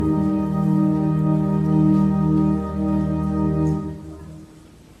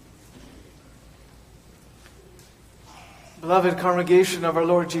Beloved congregation of our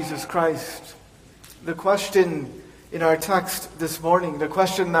Lord Jesus Christ, the question in our text this morning, the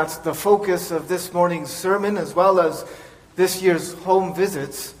question that's the focus of this morning's sermon as well as this year's home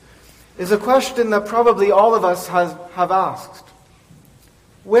visits, is a question that probably all of us have asked.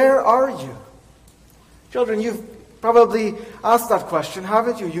 Where are you? Children, you've probably asked that question,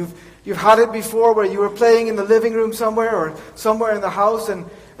 haven't you? You've had it before where you were playing in the living room somewhere or somewhere in the house and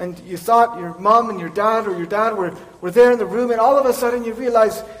you thought your mom and your dad or your dad were there in the room, and all of a sudden you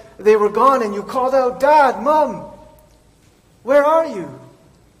realized they were gone and you called out, "Dad, Mom, where are you?"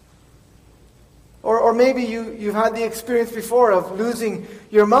 Or maybe you've had the experience before of losing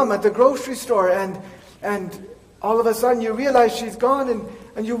your mom at the grocery store and all of a sudden you realize she's gone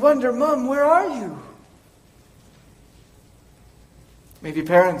and you wonder, "Mom, where are you?" Maybe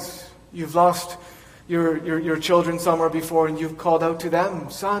parents, you've lost your children somewhere before and you've called out to them,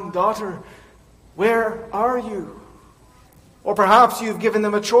 "Son, daughter, where are you?" Or perhaps you've given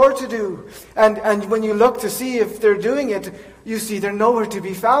them a chore to do, and when you look to see if they're doing it, you see they're nowhere to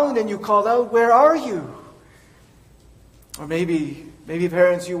be found, and you call out, "Where are you?" Or maybe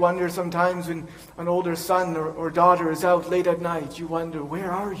parents, you wonder sometimes when an older son or daughter is out late at night, you wonder,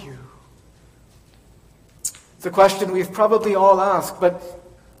 "Where are you?" It's a question we've probably all asked, but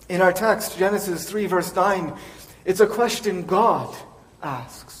in our text, Genesis 3 verse 9, it's a question God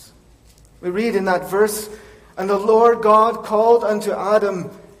asks. We read in that verse, "And the Lord God called unto Adam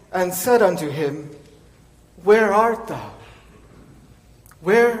and said unto him, Where art thou?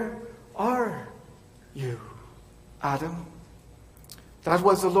 Where are you, Adam?" That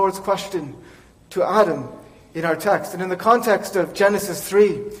was the Lord's question to Adam in our text. And in the context of Genesis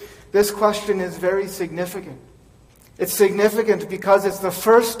 3, this question is very significant. It's significant because it's the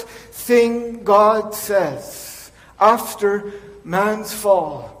first thing God says after man's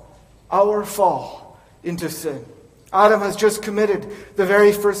fall, our fall into sin. Adam has just committed the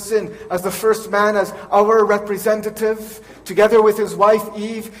very first sin. As the first man, as our representative, together with his wife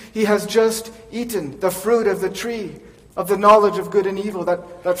Eve, he has just eaten the fruit of the tree of the knowledge of good and evil,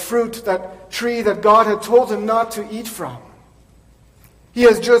 that fruit, that tree that God had told him not to eat from. He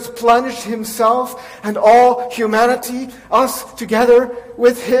has just plunged himself and all humanity, us together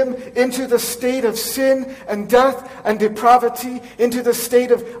with him, into the state of sin and death and depravity, into the state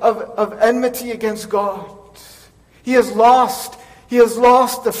of enmity against God. He has lost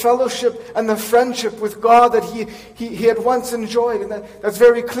the fellowship and the friendship with God that he had once enjoyed. And that's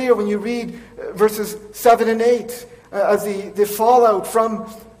very clear when you read verses 7 and 8 as the fallout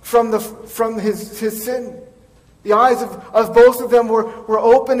from his sin. The eyes of both of them were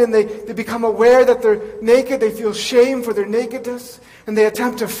open, and they become aware that they're naked. They feel shame for their nakedness, and they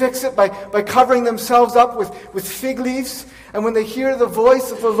attempt to fix it by covering themselves up with fig leaves. And when they hear the voice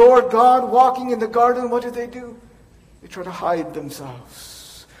of the Lord God walking in the garden, what do? They try to hide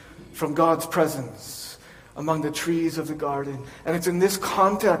themselves from God's presence among the trees of the garden. And it's in this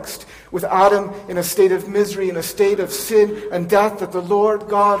context, with Adam in a state of misery, in a state of sin and death, that the Lord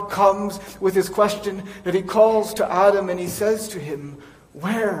God comes with his question, that he calls to Adam and he says to him,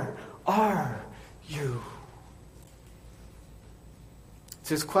 "Where are you?" It's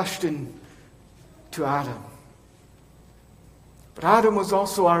his question to Adam. But Adam was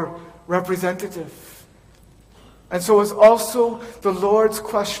also our representative. And so is also the Lord's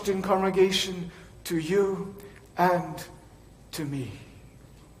question, congregation, to you and to me.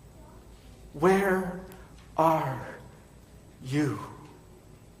 Where are you?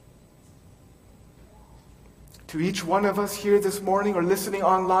 To each one of us here this morning or listening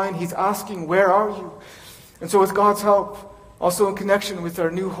online, he's asking, "Where are you?" And so with God's help, also in connection with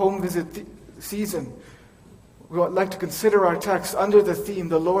our new home visit season, we would like to consider our text under the theme,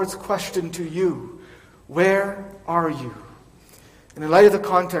 the Lord's question to you. Where are you? And in light of the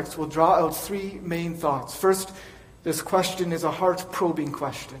context, we'll draw out three main thoughts. First, this question is a heart-probing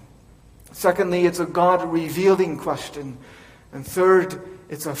question. Secondly, it's a God-revealing question. And third,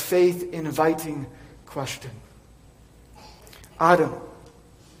 it's a faith-inviting question. Adam,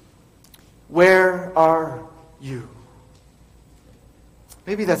 where are you?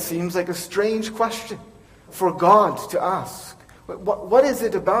 Maybe that seems like a strange question for God to ask. What is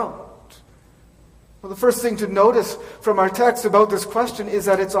it about? Well, the first thing to notice from our text about this question is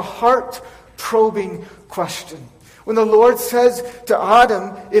that it's a heart-probing question. When the Lord says to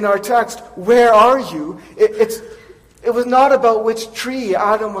Adam in our text, "Where are you?" it was not about which tree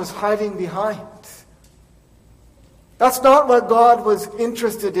Adam was hiding behind. That's not what God was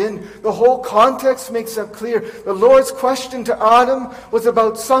interested in. The whole context makes that clear. The Lord's question to Adam was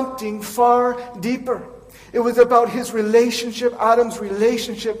about something far deeper. It was about his relationship, Adam's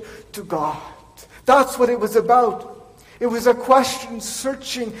relationship to God. That's what it was about. It was a question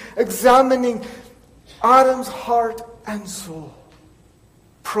searching, examining Adam's heart and soul.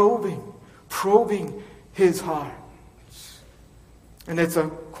 Probing his heart. And it's a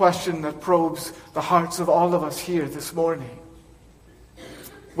question that probes the hearts of all of us here this morning.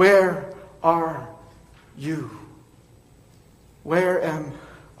 Where are you? Where am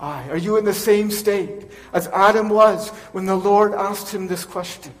I? Are you in the same state as Adam was when the Lord asked him this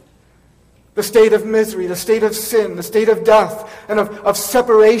question? The state of misery, the state of sin, the state of death, and of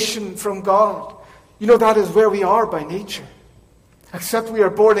separation from God. You know, that is where we are by nature. Except we are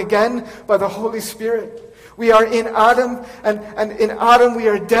born again by the Holy Spirit. We are in Adam, and in Adam we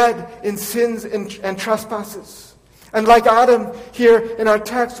are dead in sins and trespasses. And like Adam here in our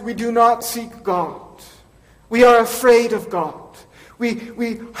text, we do not seek God. We are afraid of God.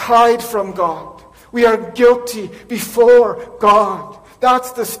 We hide from God. We are guilty before God.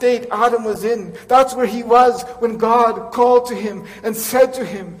 That's the state Adam was in. That's where he was when God called to him and said to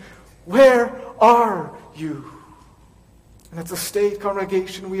him, "Where are you?" And it's a state,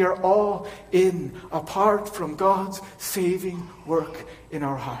 congregation, we are all in, apart from God's saving work in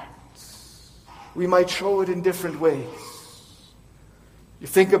our hearts. We might show it in different ways. You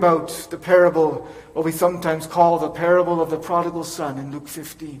think about the parable, what we sometimes call the parable of the prodigal son in Luke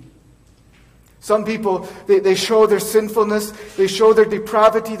 15. Some people, they show their sinfulness, they show their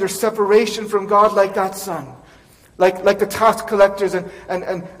depravity, their separation from God like that son. Like the tax collectors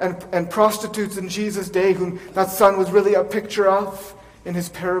and prostitutes in Jesus' day, whom that son was really a picture of in his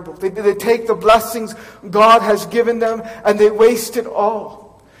parable. They take the blessings God has given them and they waste it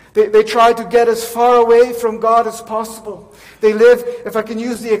all. They try to get as far away from God as possible. They live, if I can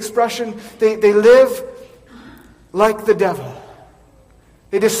use the expression, they live like the devil.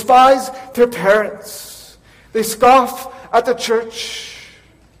 They despise their parents. They scoff at the church.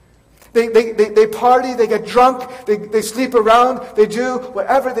 They party, they get drunk, they sleep around, they do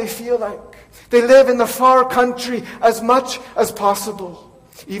whatever they feel like. They live in the far country as much as possible.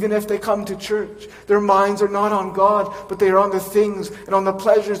 Even if they come to church, their minds are not on God, but they are on the things and on the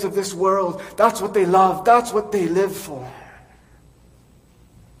pleasures of this world. That's what they love. That's what they live for.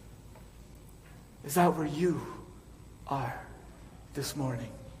 Is that where you are this morning?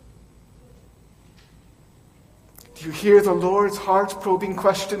 Do you hear the Lord's heart-probing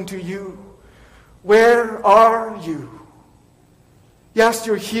question to you? Where are you? Yes,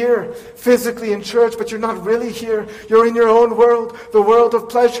 you're here physically in church, but you're not really here. You're in your own world, the world of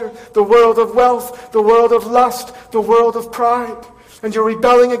pleasure, the world of wealth, the world of lust, the world of pride. And you're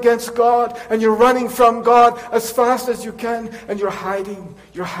rebelling against God, and you're running from God as fast as you can, and you're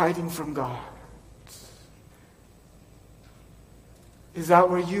hiding from God. Is that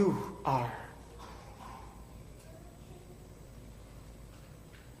where you are?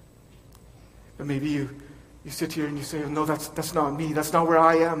 And maybe you sit here and you say, "Oh, no, that's not me. That's not where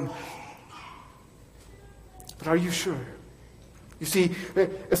I am." But are you sure? You see,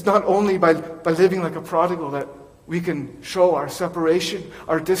 it's not only by living like a prodigal that we can show our separation,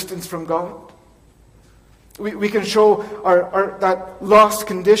 our distance from God. We can show our that lost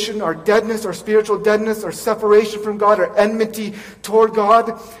condition, our deadness, our spiritual deadness, our separation from God, our enmity toward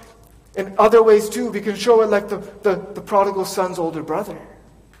God. In other ways too, we can show it like the prodigal son's older brother.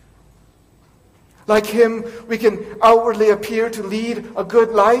 Like him, we can outwardly appear to lead a good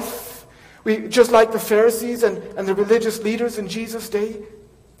life. Just like the Pharisees and the religious leaders in Jesus' day.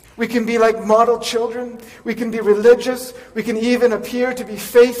 We can be like model children. We can be religious. We can even appear to be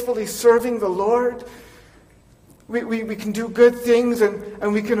faithfully serving the Lord. We can do good things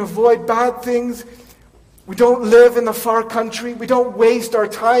and we can avoid bad things. We don't live in the far country. We don't waste our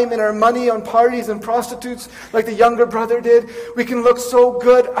time and our money on parties and prostitutes like the younger brother did. We can look so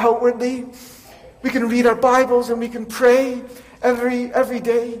good outwardly. We can read our Bibles and we can pray every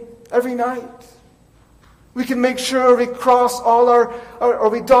day, every night. We can make sure we cross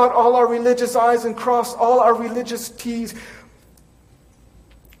we dot all our religious I's and cross all our religious T's.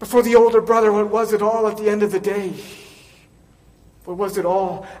 But for the older brother, what was it all at the end of the day? What was it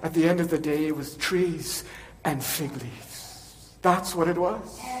all at the end of the day? It was trees and fig leaves. That's what it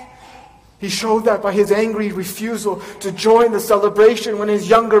was. He showed that by his angry refusal to join the celebration when his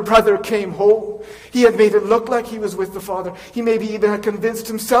younger brother came home. He had made it look like he was with the Father. He maybe even had convinced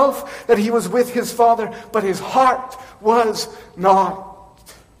himself that he was with his Father, but his heart was not.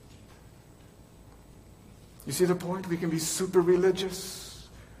 You see the point? We can be super religious.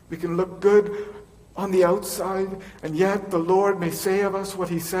 We can look good on the outside, and yet the Lord may say of us what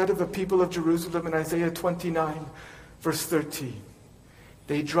he said of the people of Jerusalem in Isaiah 29, verse 13.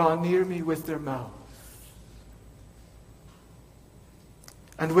 They draw near me with their mouth,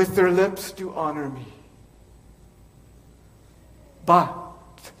 and with their lips do honor me.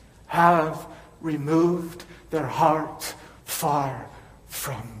 but have removed their heart far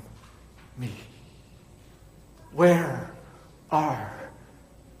from me. Where are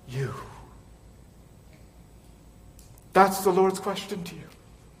you? That's the Lord's question to you.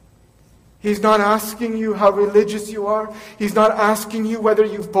 He's not asking you how religious you are. He's not asking you whether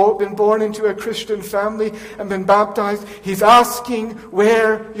you've been born into a Christian family and been baptized. He's asking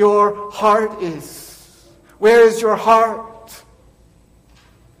where your heart is. Where is your heart?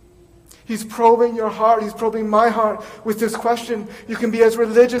 He's probing your heart. He's probing my heart with this question. You can be as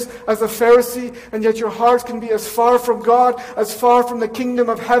religious as a Pharisee, and yet your heart can be as far from God, as far from the kingdom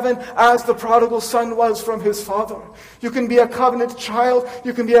of heaven as the prodigal son was from his father. You can be a covenant child.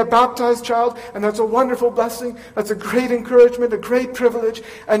 You can be a baptized child, and that's a wonderful blessing. That's a great encouragement, a great privilege.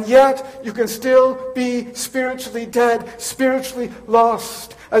 And yet you can still be spiritually dead, spiritually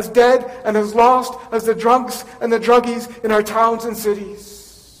lost. As dead and as lost as the drunks and the druggies in our towns and cities.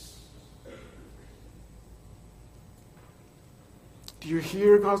 Do you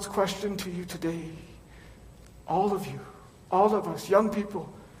hear God's question to you today? All of you, all of us, young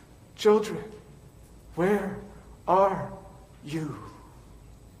people, children, where are you?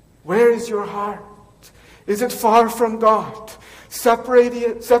 Where is your heart? Is it far from God?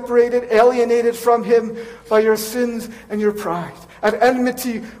 Separated, alienated from Him by your sins and your pride, at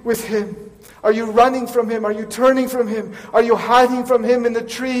enmity with Him? Are you running from Him? Are you turning from Him? Are you hiding from Him in the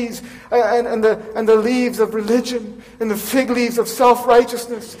trees and the leaves of religion, in the fig leaves of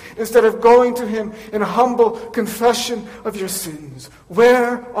self-righteousness, instead of going to Him in humble confession of your sins?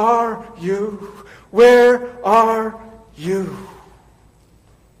 Where are you? Where are you?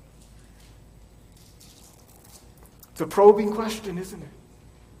 It's a probing question, isn't it?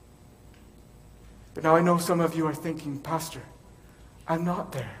 But now I know some of you are thinking, Pastor, I'm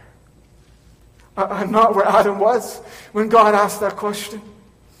not there. I'm not where Adam was when God asked that question.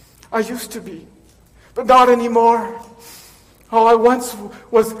 I used to be, but not anymore. Oh, I once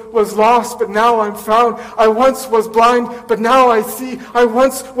was lost, but now I'm found. I once was blind, but now I see. I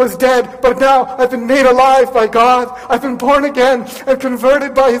once was dead, but now I've been made alive by God. I've been born again and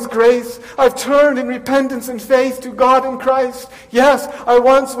converted by His grace. I've turned in repentance and faith to God in Christ. Yes, I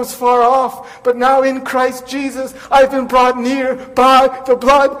once was far off, but now in Christ Jesus, I've been brought near by the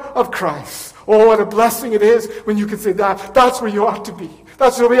blood of Christ. Oh, what a blessing it is when you can say that. That's where you ought to be.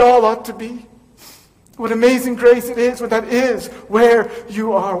 That's where we all ought to be. What amazing grace it is when that is where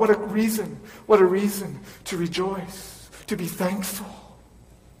you are. What a reason to rejoice, to be thankful.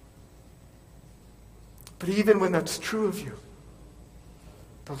 But even when that's true of you,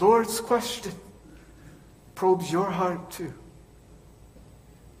 the Lord's question probes your heart too.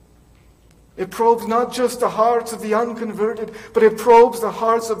 It probes not just the hearts of the unconverted, but it probes the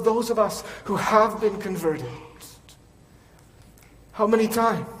hearts of those of us who have been converted. How many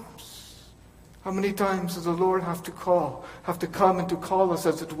times does the Lord have to come and to call us,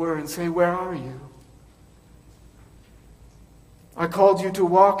 as it were, and say, where are you? I called you to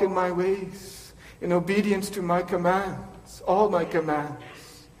walk in my ways, in obedience to my commands, all my commands.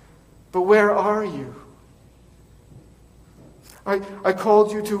 But where are you? I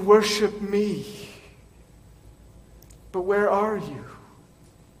called you to worship me. But where are you?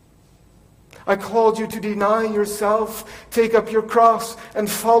 I called you to deny yourself, take up your cross, and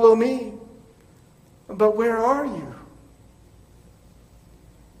follow me. But where are you?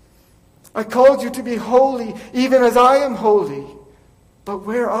 I called you to be holy, even as I am holy. But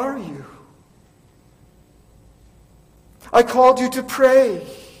where are you? I called you to pray.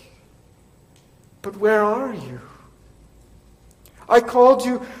 But where are you? I called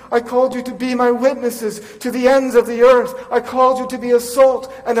you to be my witnesses to the ends of the earth. I called you to be a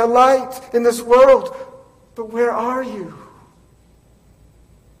salt and a light in this world. But where are you?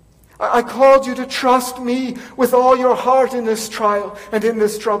 I called you to trust me with all your heart in this trial and in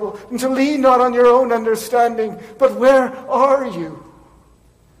this trouble, and to lean not on your own understanding. But where are you?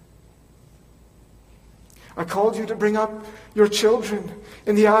 I called you to bring up your children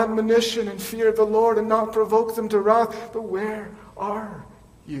in the admonition and fear of the Lord and not provoke them to wrath. But where are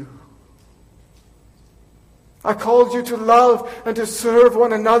you? I called you to love and to serve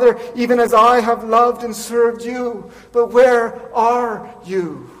one another, even as I have loved and served you. But where are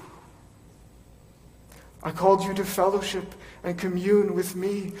you? I called you to fellowship and commune with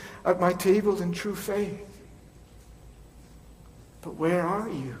me at my table in true faith. But where are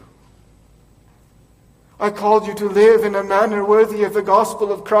you? I called you to live in a manner worthy of the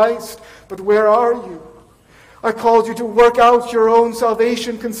gospel of Christ. But where are you? I called you to work out your own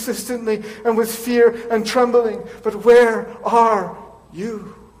salvation consistently and with fear and trembling. But where are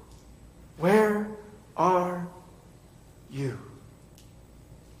you? Where are you?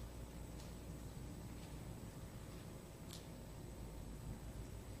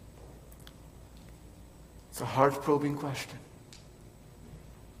 It's a heart-probing question.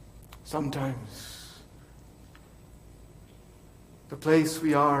 Sometimes the place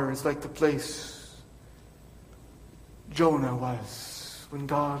we are is like the place Jonah was when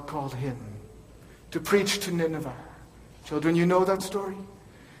God called him to preach to Nineveh. Children, you know that story?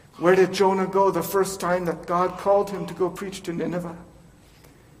 Where did Jonah go the first time that God called him to go preach to Nineveh?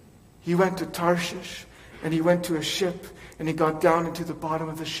 He went to Tarshish, and he went to a ship, and he got down into the bottom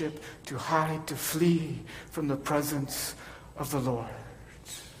of the ship to hide, to flee from the presence of the Lord.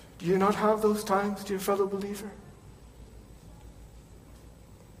 Do you not have those times, dear fellow believer?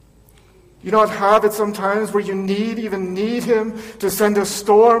 Do you not have it sometimes where you even need him to send a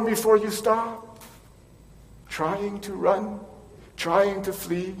storm before you stop? Trying to run, trying to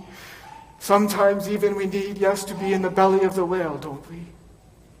flee. Sometimes even we need, yes, to be in the belly of the whale, don't we?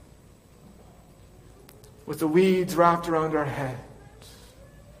 With the weeds wrapped around our heads.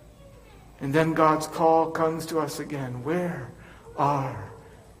 And then God's call comes to us again. Where are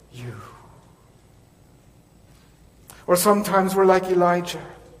you? Or sometimes we're like Elijah.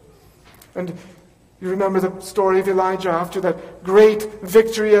 And you remember the story of Elijah after that great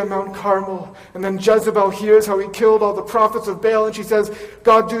victory at Mount Carmel. And then Jezebel hears how he killed all the prophets of Baal. And she says,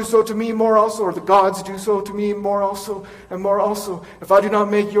 God, do so to me more also. Or the gods do so to me more also and more also. If I do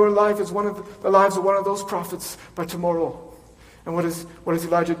not make your life as one of the lives of one of those prophets by tomorrow. And what does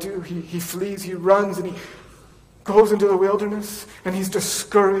Elijah do? He flees, he runs, and he goes into the wilderness. And he's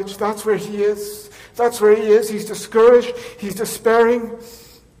discouraged. That's where he is. That's where he is. He's discouraged. He's despairing.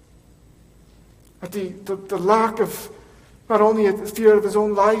 At the lack of, not only at the fear of his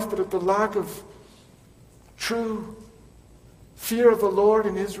own life, but at the lack of true fear of the Lord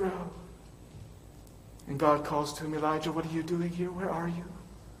in Israel. And God calls to him, Elijah, what are you doing here? Where are you?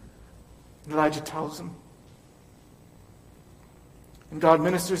 And Elijah tells him. And God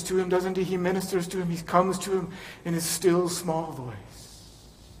ministers to him, doesn't he? He ministers to him. He comes to him in his still, small voice.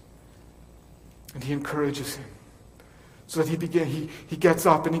 And he encourages him. So that he gets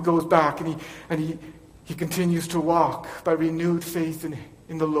up and he goes back and he continues to walk by renewed faith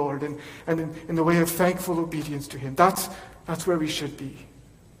in the Lord and in the way of thankful obedience to him. That's where we should be.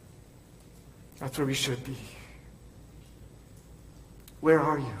 That's where we should be. Where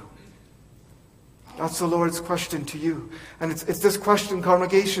are you? That's the Lord's question to you. And it's this question,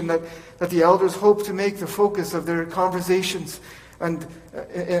 congregation, that the elders hope to make the focus of their conversations and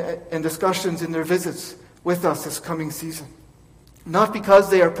discussions in their visits with us this coming season. Not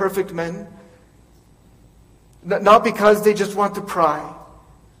because they are perfect men, not because they just want to pry,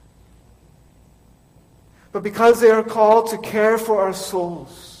 but because they are called to care for our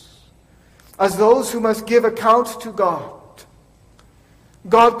souls as those who must give account to God.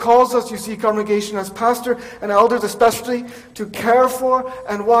 God calls us, you see, congregation, as pastor and elders especially, to care for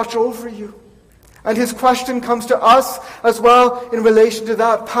and watch over you. And his question comes to us as well in relation to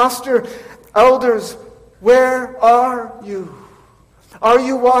that. Pastor, elders, where are you? Are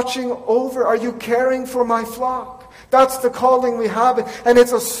you watching over? Are you caring for my flock? That's the calling we have, and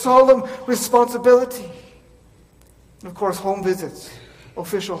it's a solemn responsibility. And of course, home visits,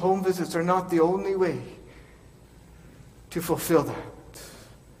 official home visits, are not the only way to fulfill that.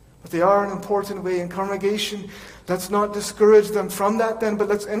 But they are an important way in congregation. Let's not discourage them from that then, but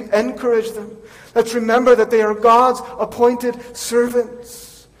let's encourage them. Let's remember that they are God's appointed servants.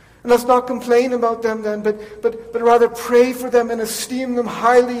 And let's not complain about them then, but rather pray for them and esteem them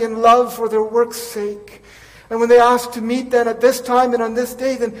highly in love for their work's sake. And when they ask to meet then at this time and on this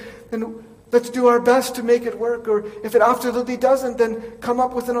day, then let's do our best to make it work. Or if it absolutely doesn't, then come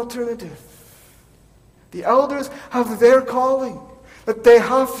up with an alternative. The elders have their calling that they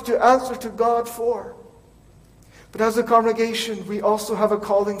have to answer to God for. But as a congregation, we also have a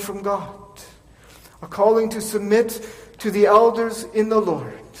calling from God. A calling to submit to the elders in the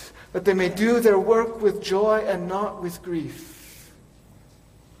Lord, that they may do their work with joy and not with grief.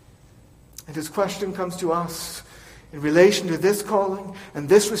 And his question comes to us in relation to this calling and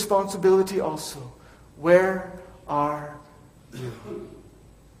this responsibility also. Where are you?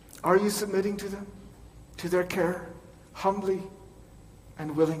 Are you submitting to them, to their care, humbly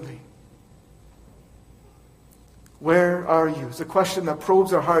and willingly? Where are you? It's a question that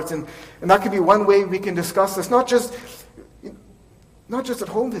probes our hearts, and that could be one way we can discuss this, not just at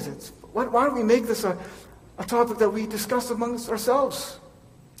home visits. Why don't we make this a topic that we discuss amongst ourselves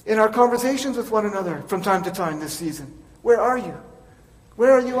in our conversations with one another from time to time this season? Where are you?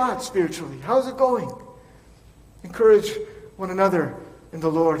 Where are you at spiritually? How's it going? Encourage one another in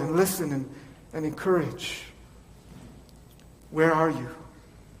the Lord and listen and encourage. Where are you?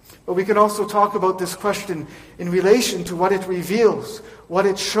 But we can also talk about this question in relation to what it reveals, what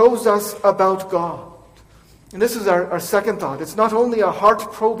it shows us about God. And this is our second thought. It's not only a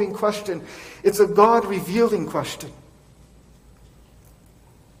heart-probing question, it's a God-revealing question.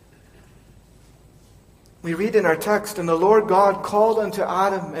 We read in our text, "And the Lord God called unto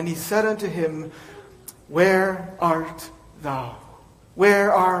Adam, and he said unto him, Where art thou?"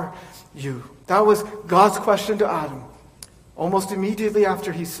 Where are you? That was God's question to Adam, almost immediately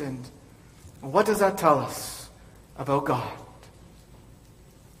after he sinned. What does that tell us about God?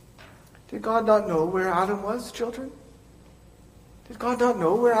 Did God not know where Adam was, children? Did God not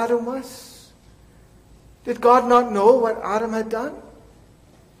know where Adam was? Did God not know what Adam had done?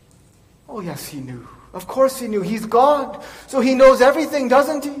 Oh, yes, he knew. Of course he knew. He's God. So he knows everything,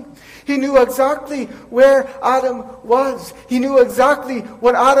 doesn't he? He knew exactly where Adam was. He knew exactly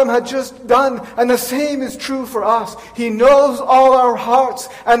what Adam had just done. And the same is true for us. He knows all our hearts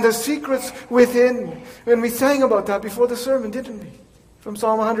and the secrets within. And we sang about that before the sermon, didn't we? From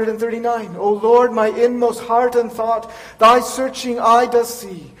Psalm 139. "O Lord, my inmost heart and thought, thy searching eye does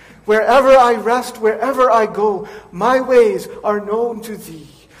see. Wherever I rest, wherever I go, my ways are known to thee."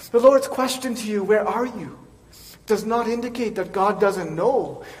 The Lord's question to you, where are you, does not indicate that God doesn't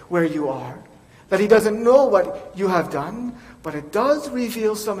know where you are, that he doesn't know what you have done, but it does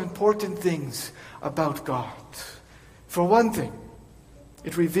reveal some important things about God. For one thing,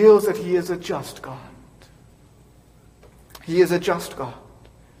 it reveals that he is a just God. He is a just God.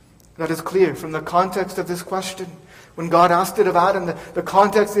 That is clear from the context of this question. When God asked it of Adam, the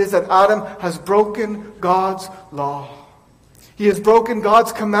context is that Adam has broken God's law. He has broken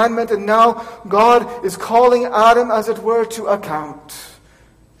God's commandment, and now God is calling Adam, as it were, to account.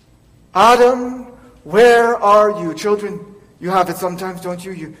 Adam, where are you? Children, you have it sometimes, don't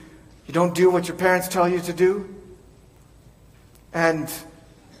you? You don't do what your parents tell you to do. And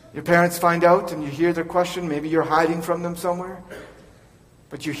your parents find out and you hear their question. Maybe you're hiding from them somewhere.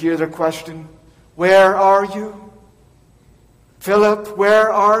 But you hear their question, "Where are you? Philip,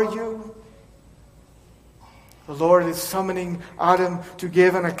 where are you?" The Lord is summoning Adam to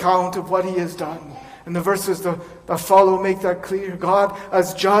give an account of what he has done. And the verses that follow make that clear. God,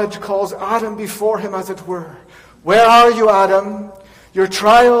 as judge, calls Adam before him, as it were. "Where are you, Adam? Your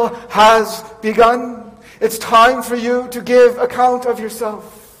trial has begun. It's time for you to give account of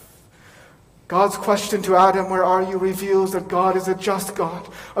yourself." God's question to Adam, "Where are you?" reveals that God is a just God,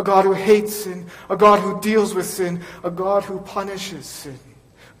 a God who hates sin, a God who deals with sin, a God who punishes sin.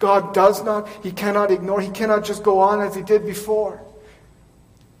 God does not, he cannot ignore, he cannot just go on as he did before.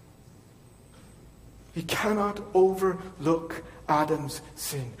 He cannot overlook Adam's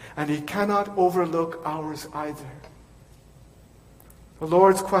sin, and he cannot overlook ours either. The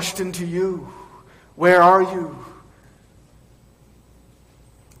Lord's question to you, "Where are you?"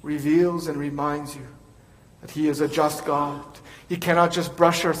 reveals and reminds you that he is a just God. He cannot just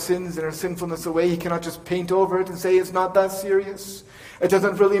brush our sins and our sinfulness away. He cannot just paint over it and say it's not that serious. It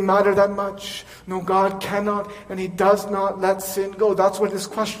doesn't really matter that much. No, God cannot and he does not let sin go. That's what this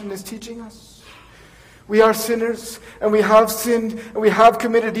question is teaching us. We are sinners and we have sinned and we have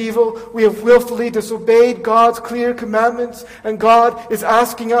committed evil. We have willfully disobeyed God's clear commandments, and God is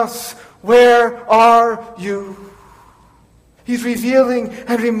asking us, "Where are you?" He's revealing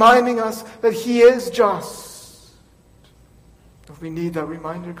and reminding us that he is just. Don't we need that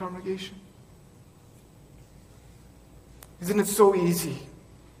reminder, congregation? Isn't it so easy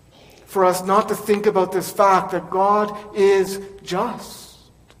for us not to think about this fact that God is just,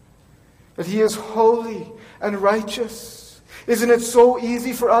 that he is holy and righteous? Isn't it so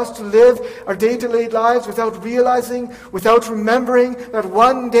easy for us to live our day-to-day lives without realizing, without remembering that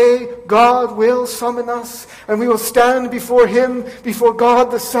one day God will summon us and we will stand before him, before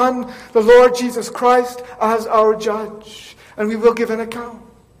God the Son, the Lord Jesus Christ, as our judge, and we will give an account?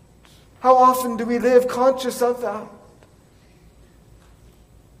 How often do we live conscious of that?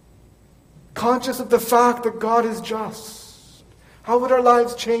 Conscious of the fact that God is just? How would our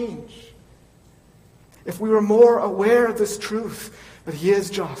lives change if we were more aware of this truth, that he is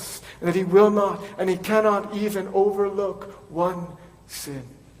just, and that he will not, and he cannot even overlook one sin?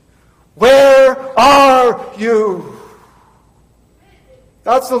 Where are you?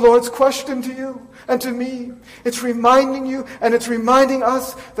 That's the Lord's question to you and to me. It's reminding you and it's reminding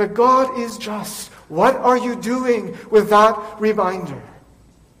us that God is just. What are you doing with that reminder?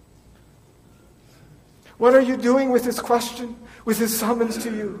 What are you doing with his question, with his summons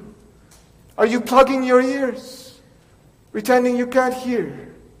to you? Are you plugging your ears, pretending you can't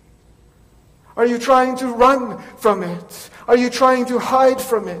hear? Are you trying to run from it? Are you trying to hide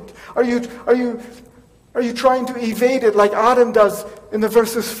from it? Are you trying to evade it like Adam does in the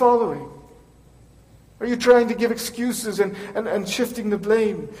verses following? Are you trying to give excuses and shifting the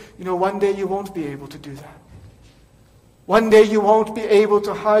blame? You know, one day you won't be able to do that. One day you won't be able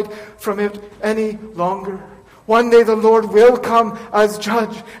to hide from it any longer. One day the Lord will come as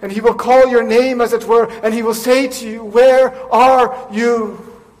judge, and he will call your name, as it were, and he will say to you, "Where are you?"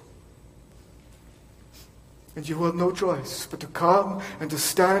 And you will have no choice but to come and to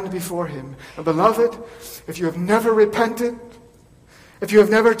stand before him. And beloved, if you have never repented, if you have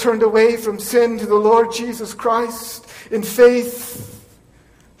never turned away from sin to the Lord Jesus Christ in faith,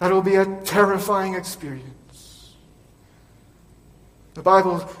 that will be a terrifying experience. The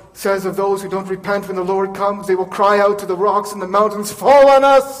Bible says of those who don't repent when the Lord comes, they will cry out to the rocks and the mountains, "Fall on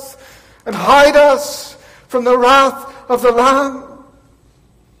us and hide us from the wrath of the Lamb."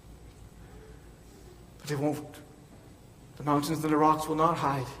 But they won't. The mountains and the rocks will not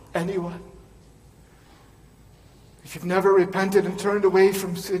hide anyone. If you've never repented and turned away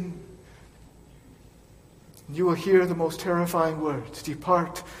from sin, you will hear the most terrifying words,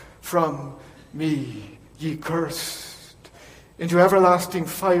 "Depart from me, ye cursed, into everlasting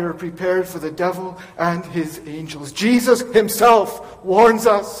fire prepared for the devil and his angels." Jesus himself warns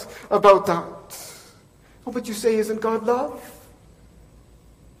us about that. Oh, but you say, isn't God love?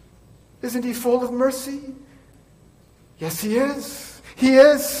 Isn't he full of mercy? Yes, he is. He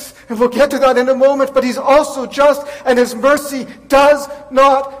is. And we'll get to that in a moment. But he's also just, and his mercy does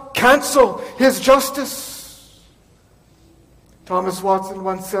not cancel his justice. Thomas Watson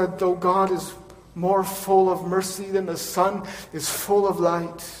once said, "Though God is more full of mercy than the sun is full of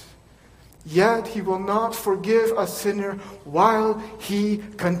light, yet he will not forgive a sinner while he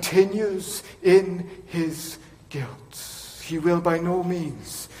continues in his guilt. He will by no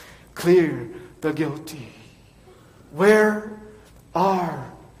means clear the guilty." Where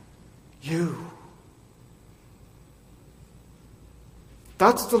are you?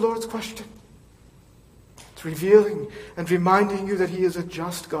 That's the Lord's question. It's revealing and reminding you that he is a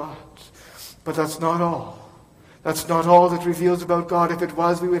just God. But that's not all. That's not all that reveals about God. If it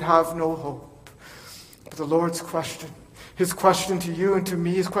was, we would have no hope. But the Lord's question, his question to you and to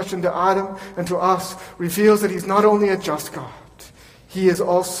me, his question to Adam and to us, reveals that he's not only a just God, he is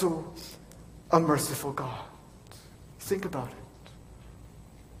also a merciful God. Think about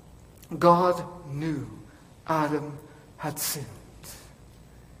it. God knew Adam had sinned.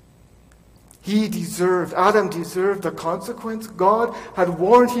 Adam deserved the consequence God had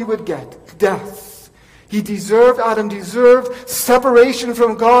warned he would get, death. Adam deserved separation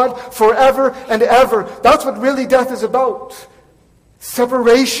from God forever and ever. That's what really death is about.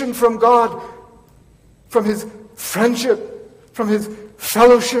 Separation from God, from his friendship, from his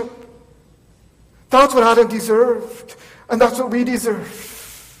fellowship. That's what Adam deserved, and that's what we deserve.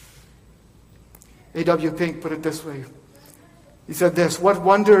 A.W. Pink put it this way. He said this, "What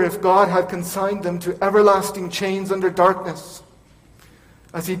wonder if God had consigned them to everlasting chains under darkness,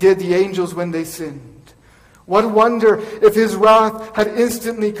 as he did the angels when they sinned? What wonder if his wrath had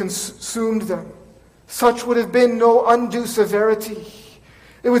instantly consumed them? Such would have been no undue severity.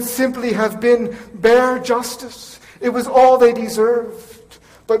 It would simply have been bare justice. It was all they deserved.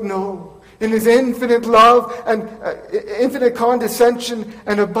 But no, in his infinite love and infinite condescension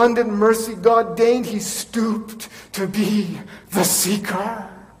and abundant mercy, God deigned, he stooped to be the seeker.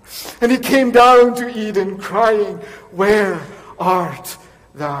 And he came down to Eden crying, 'Where art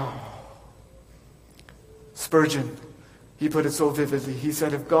thou?'" Spurgeon, he put it so vividly. He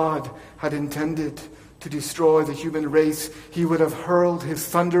said, if God had intended to destroy the human race, he would have hurled his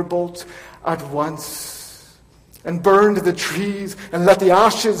thunderbolts at once and burned the trees and let the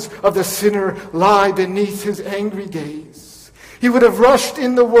ashes of the sinner lie beneath his angry gaze. He would have rushed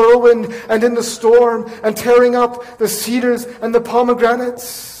in the whirlwind and in the storm and tearing up the cedars and the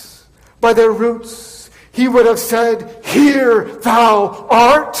pomegranates by their roots. He would have said, "Here thou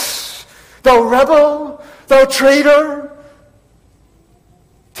art, thou rebel, thou traitor.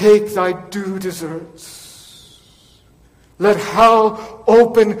 Take thy due deserts. Let hell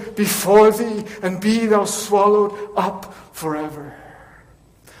open before thee, and be thou swallowed up forever."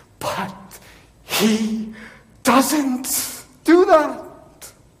 But he doesn't do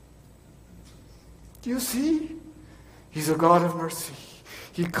that. Do you see? He's a God of mercy.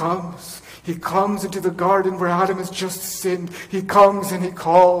 He comes into the garden where Adam has just sinned. He comes and he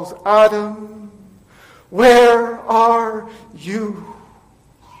calls, "Adam, where are you?"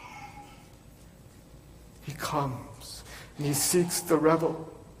 He comes. And he seeks the rebel.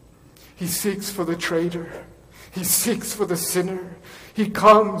 He seeks for the traitor. He seeks for the sinner. He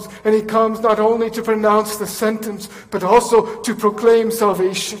comes, and he comes not only to pronounce the sentence, but also to proclaim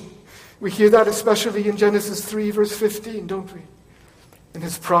salvation. We hear that especially in Genesis 3, verse 15, don't we? In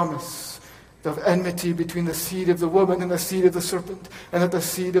his promise of enmity between the seed of the woman and the seed of the serpent, and that the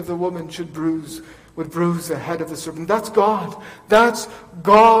seed of the woman should bruise would bruise the head of the serpent. That's God. That's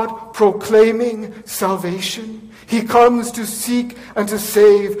God proclaiming salvation. He comes to seek and to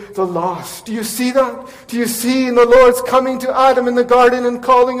save the lost. Do you see that? Do you see in the Lord's coming to Adam in the garden and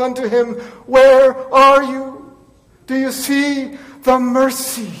calling unto him, "Where are you?" Do you see the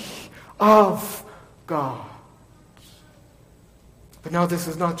mercy of God? But now this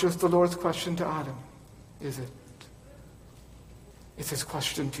is not just the Lord's question to Adam, is it? It's his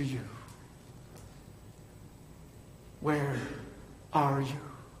question to you. Where are you?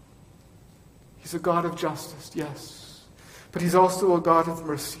 He's a God of justice, yes. But he's also a God of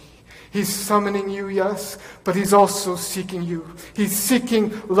mercy. He's summoning you, yes, but he's also seeking you. He's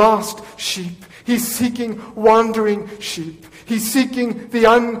seeking lost sheep. He's seeking wandering sheep. He's seeking the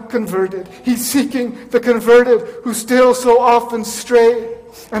unconverted. He's seeking the converted who still so often stray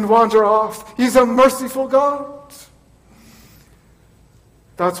and wander off. He's a merciful God.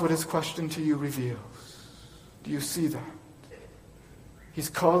 That's what his question to you reveals. Do you see that? He's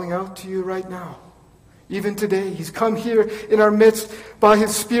calling out to you right now. Even today, he's come here in our midst by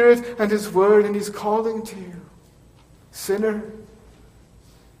his Spirit and his word, and he's calling to you. Sinner,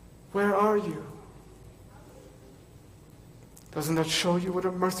 where are you? Doesn't that show you what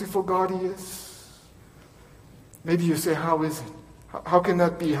a merciful God he is? Maybe you say, how is it? How can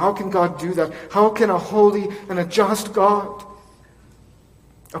that be? How can God do that? How can a holy and a just God,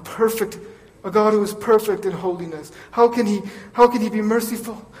 a God who is perfect in holiness, how can he be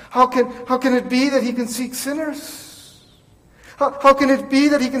merciful? How can it be that he can seek sinners? How can it be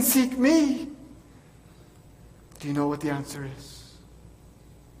that he can seek me? Do you know what the answer is?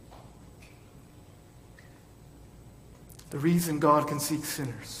 The reason God can seek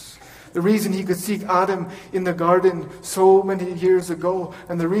sinners, the reason he could seek Adam in the garden so many years ago,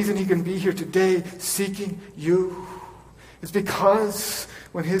 and the reason he can be here today seeking you, is because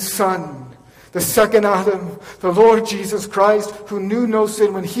when his Son, the second Adam, the Lord Jesus Christ, who knew no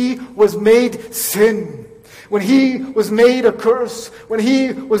sin, when he was made sin, when he was made a curse, when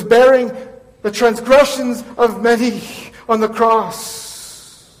he was bearing the transgressions of many on the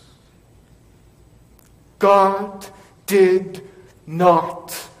cross, God did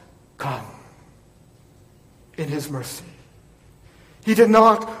not come in his mercy. He did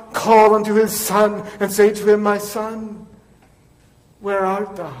not call unto his Son and say to him, "My Son, where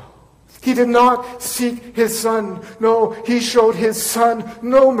art thou?" He did not seek his Son. No, he showed his Son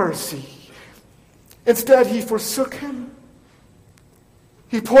no mercy. Instead, he forsook him.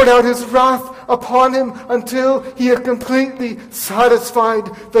 He poured out his wrath upon him until he had completely satisfied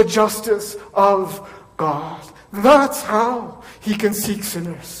the justice of God. That's how he can seek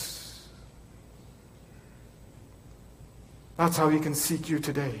sinners. That's how he can seek you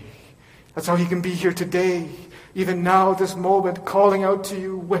today. That's how he can be here today, even now, this moment, calling out to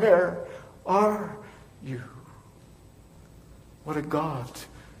you, "Where are you?" What a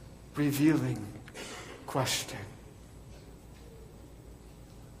God-revealing question.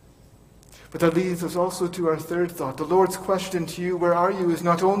 But that leads us also to our third thought. The Lord's question to you, "Where are you?" is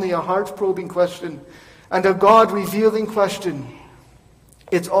not only a heart-probing question and a God-revealing question,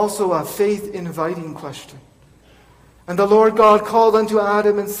 it's also a faith-inviting question. And the Lord God called unto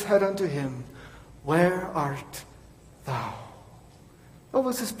Adam and said unto him, "Where art thou?" What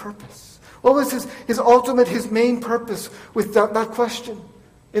was his purpose? What was his ultimate, his main purpose with that question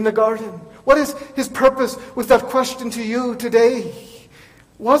in the garden? What is his purpose with that question to you today?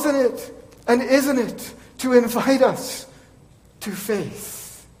 Wasn't it and isn't it to invite us to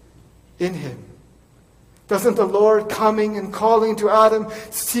faith in him? Doesn't the Lord coming and calling to Adam,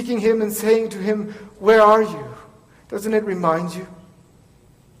 seeking him and saying to him, "Where are you?" Doesn't it remind you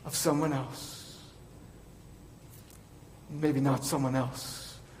of someone else? Maybe not someone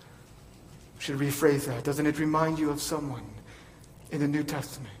else. I should rephrase that. Doesn't it remind you of someone in the New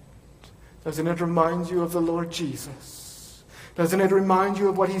Testament? Doesn't it remind you of the Lord Jesus? Doesn't it remind you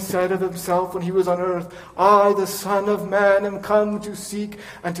of what he said of himself when he was on earth? "I, the Son of Man, am come to seek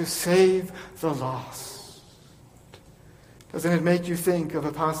and to save the lost." Doesn't it make you think of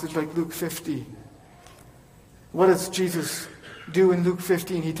a passage like Luke 15? What does Jesus do in Luke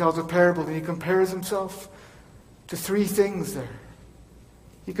 15? He tells a parable and he compares himself to three things there.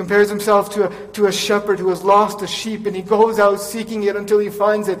 He compares himself to a shepherd who has lost a sheep, and he goes out seeking it until he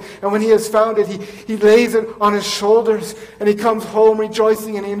finds it. And when he has found it, he lays it on his shoulders, and he comes home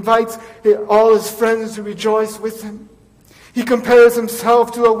rejoicing, and he invites all his friends to rejoice with him. He compares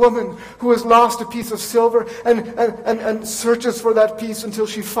himself to a woman who has lost a piece of silver and searches for that piece until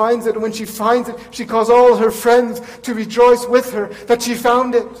she finds it. And when she finds it, she calls all her friends to rejoice with her that she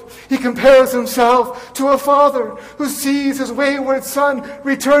found it. He compares himself to a father who sees his wayward son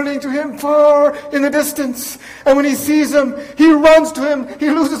returning to him far in the distance. And when he sees him, he runs to him. He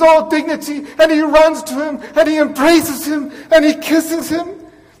loses all dignity and he runs to him and he embraces him and he kisses him.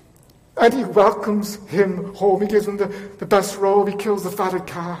 And he welcomes him home. He gives him the best robe. He kills the fatted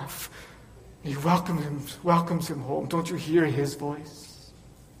calf. He welcomes him home. Don't you hear his voice?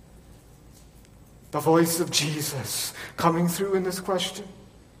 The voice of Jesus coming through in this question.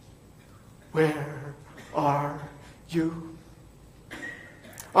 Where are you?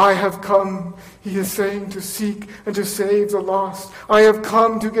 I have come, he is saying, to seek and to save the lost. I have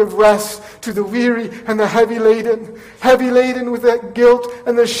come to give rest to the weary and the heavy laden with the guilt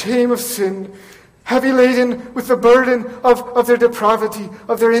and the shame of sin, heavy laden with the burden of their depravity,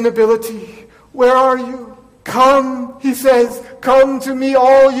 of their inability. Where are you? Come, he says, come to me,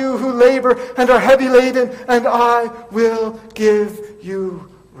 all you who labor and are heavy laden, and I will give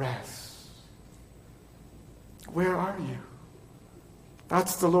you rest. Where are you?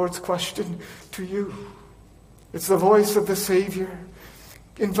 That's the Lord's question to you. It's the voice of the Savior,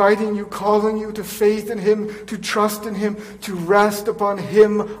 inviting you, calling you to faith in him, to trust in him, to rest upon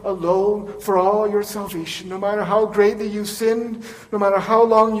him alone for all your salvation. No matter how greatly you've sinned, no matter how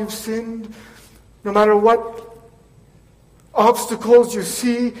long you've sinned, no matter what obstacles you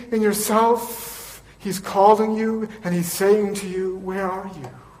see in yourself, he's calling you and he's saying to you, where are you?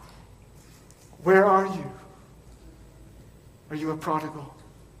 Where are you? Are you a prodigal?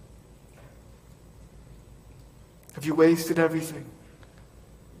 Have you wasted everything?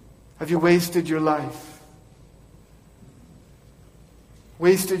 Have you wasted your life?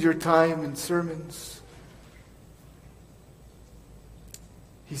 Wasted your time in sermons?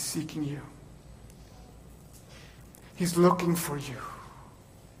 He's seeking you. He's looking for you.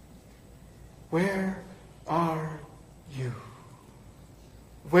 Where are you?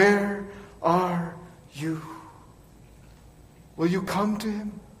 Where are you? Will you come to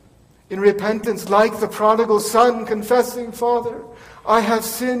him in repentance like the prodigal son, confessing, Father, I have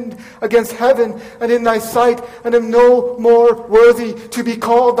sinned against heaven and in thy sight and am no more worthy to be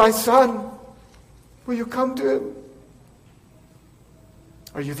called thy son? Will you come to him?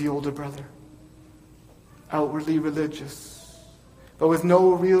 Are you the older brother? Outwardly religious, but with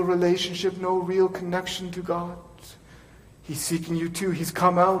no real relationship, no real connection to God. He's seeking you too. He's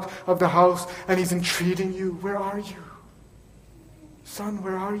come out of the house and he's entreating you. Where are you? Son,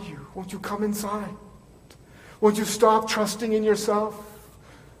 where are you? Won't you come inside? Won't you stop trusting in yourself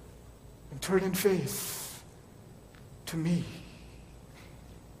and turn in faith to me?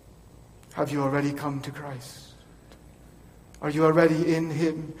 Have you already come to Christ? Are you already in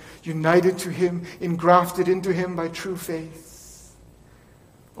him, united to him, engrafted into him by true faith?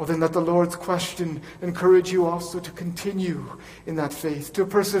 Well, then let the Lord's question encourage you also to continue in that faith, to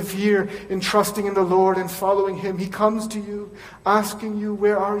persevere in trusting in the Lord and following him. He comes to you, asking you,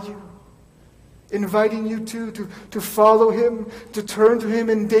 where are you? Inviting you to follow him, to turn to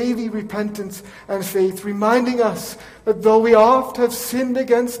him in daily repentance and faith, reminding us that though we oft have sinned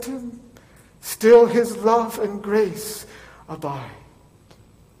against him, still his love and grace abide.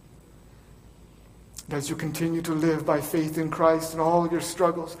 And as you continue to live by faith in Christ in all your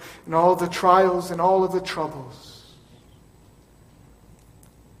struggles, in all the trials and all of the troubles,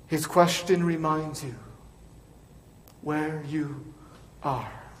 his question reminds you where you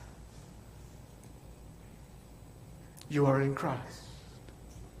are. You are in Christ,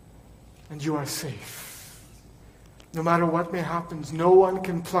 and you are safe. No matter what may happen, no one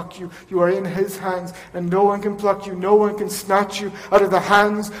can pluck you. You are in his hands, and no one can pluck you. No one can snatch you out of the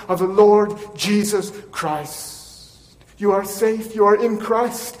hands of the Lord Jesus Christ. You are safe. You are in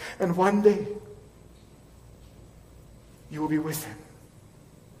Christ, and one day you will be with him.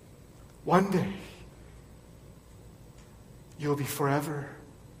 One day you will be forever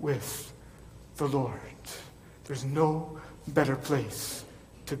with the Lord. There's no better place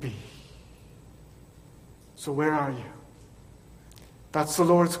to be. So where are you? That's the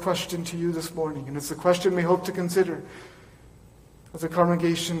Lord's question to you this morning. And it's the question we hope to consider as a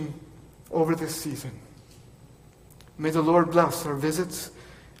congregation over this season. May the Lord bless our visits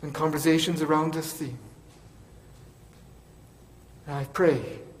and conversations around this theme. And I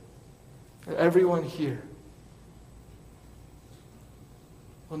pray that everyone here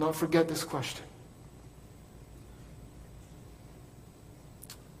will not forget this question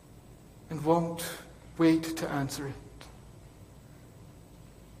and won't wait to answer it.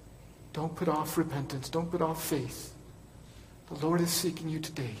 Don't put off repentance. Don't put off faith. The Lord is seeking you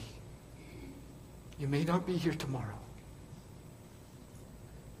today. You may not be here tomorrow.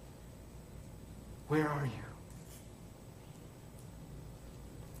 Where are you?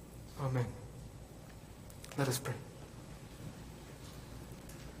 Amen. Let us pray.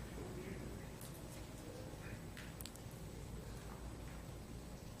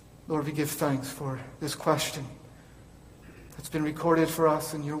 Lord, we give thanks for this question that's been recorded for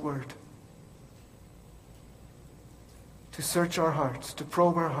us in your word. To search our hearts, to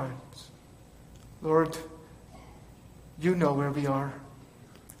probe our hearts. Lord, you know where we are.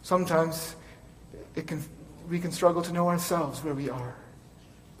 Sometimes we can struggle to know ourselves where we are.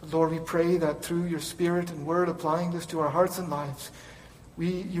 But Lord, we pray that through your Spirit and word, applying this to our hearts and lives,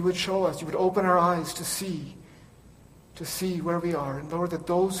 you would show us, you would open our eyes to see where we are. And Lord, that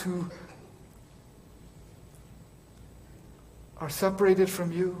those who are separated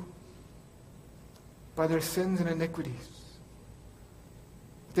from you by their sins and iniquities,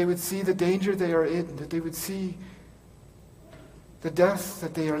 that they would see the danger they are in, that they would see the death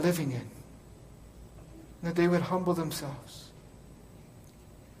that they are living in, and that they would humble themselves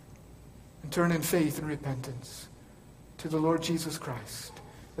and turn in faith and repentance to the Lord Jesus Christ,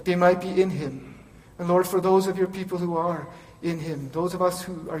 that they might be in him. And Lord, for those of your people who are in him, those of us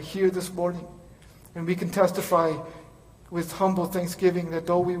who are here this morning, and we can testify with humble thanksgiving that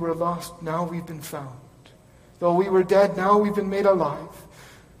though we were lost, now we've been found. Though we were dead, now we've been made alive.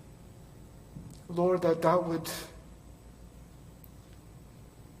 Lord, that would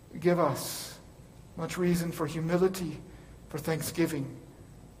give us much reason for humility, for thanksgiving,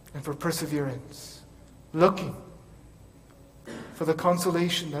 and for perseverance, looking for the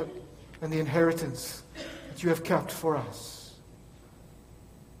consolation and the inheritance that you have kept for us.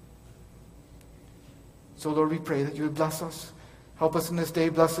 So, Lord, we pray that you would bless us. Help us in this day.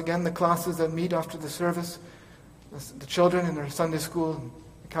 Bless again the classes that meet after the service, the children in their Sunday school, and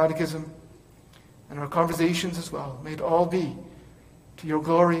the catechism, and our conversations as well. May it all be to your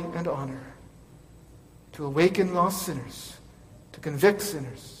glory and honor, to awaken lost sinners, to convict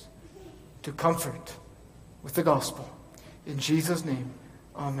sinners, to comfort with the gospel. In Jesus' name,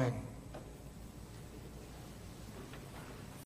 amen.